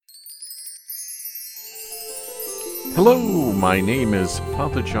Hello, my name is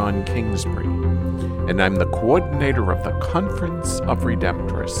Father John Kingsbury, and I'm the coordinator of the Conference of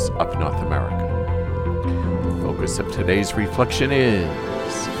Redemptorists of North America. The focus of today's reflection is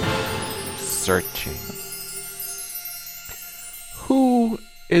searching. Who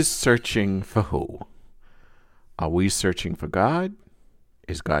is searching for who? Are we searching for God?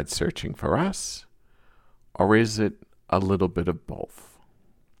 Is God searching for us? Or is it a little bit of both?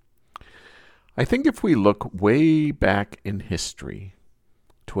 I think if we look way back in history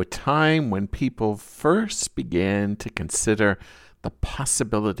to a time when people first began to consider the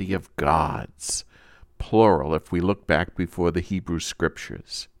possibility of gods, plural if we look back before the Hebrew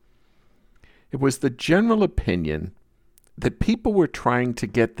Scriptures, it was the general opinion that people were trying to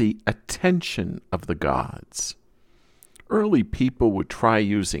get the attention of the gods. Early people would try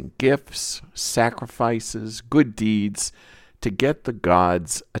using gifts, sacrifices, good deeds to get the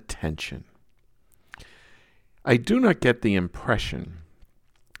gods' attention. I do not get the impression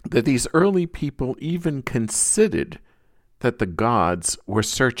that these early people even considered that the gods were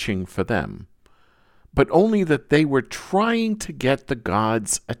searching for them, but only that they were trying to get the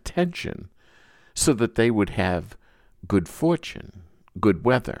gods' attention so that they would have good fortune, good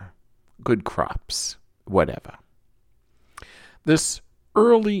weather, good crops, whatever. This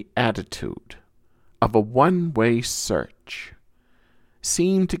early attitude of a one-way search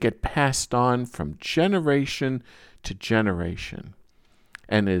seemed to get passed on from generation to generation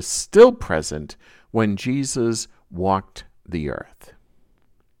and is still present when Jesus walked the earth.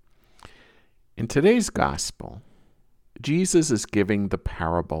 In today's gospel, Jesus is giving the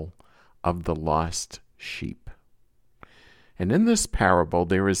parable of the lost sheep. And in this parable,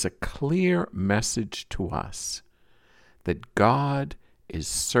 there is a clear message to us that God is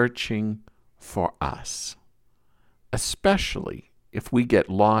searching for us, especially if we get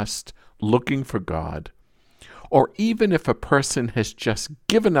lost looking for God, or even if a person has just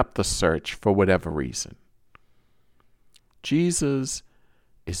given up the search for whatever reason. Jesus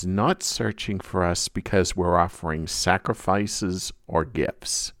is not searching for us because we're offering sacrifices or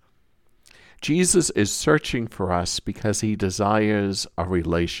gifts. Jesus is searching for us because he desires a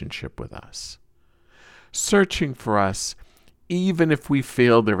relationship with us. Searching for us even if we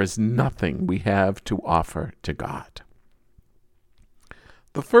feel there is nothing we have to offer to God.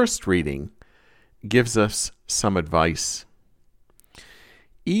 The first reading gives us some advice.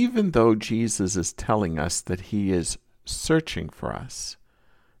 Even though Jesus is telling us that he is searching for us,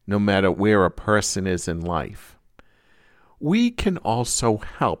 no matter where a person is in life, we can also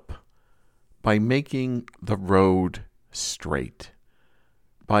help by making the road straight,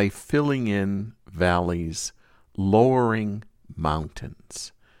 by filling in valleys, lowering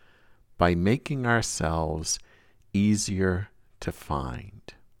mountains, by making ourselves easier to find.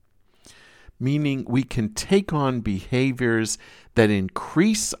 Meaning we can take on behaviors that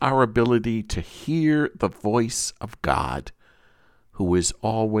increase our ability to hear the voice of God, who is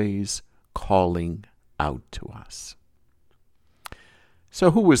always calling out to us.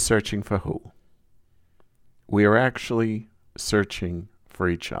 So who is searching for who? We are actually searching for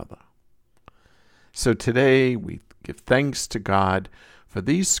each other. So today we give thanks to God for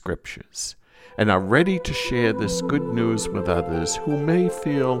these scriptures and are ready to share this good news with others who may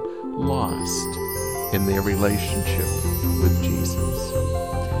feel lost in their relationship with Jesus.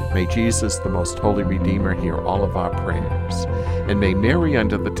 May Jesus, the most holy Redeemer, hear all of our prayers, and may Mary,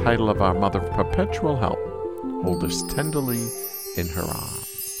 under the title of our Mother of Perpetual Help, hold us tenderly in her arms.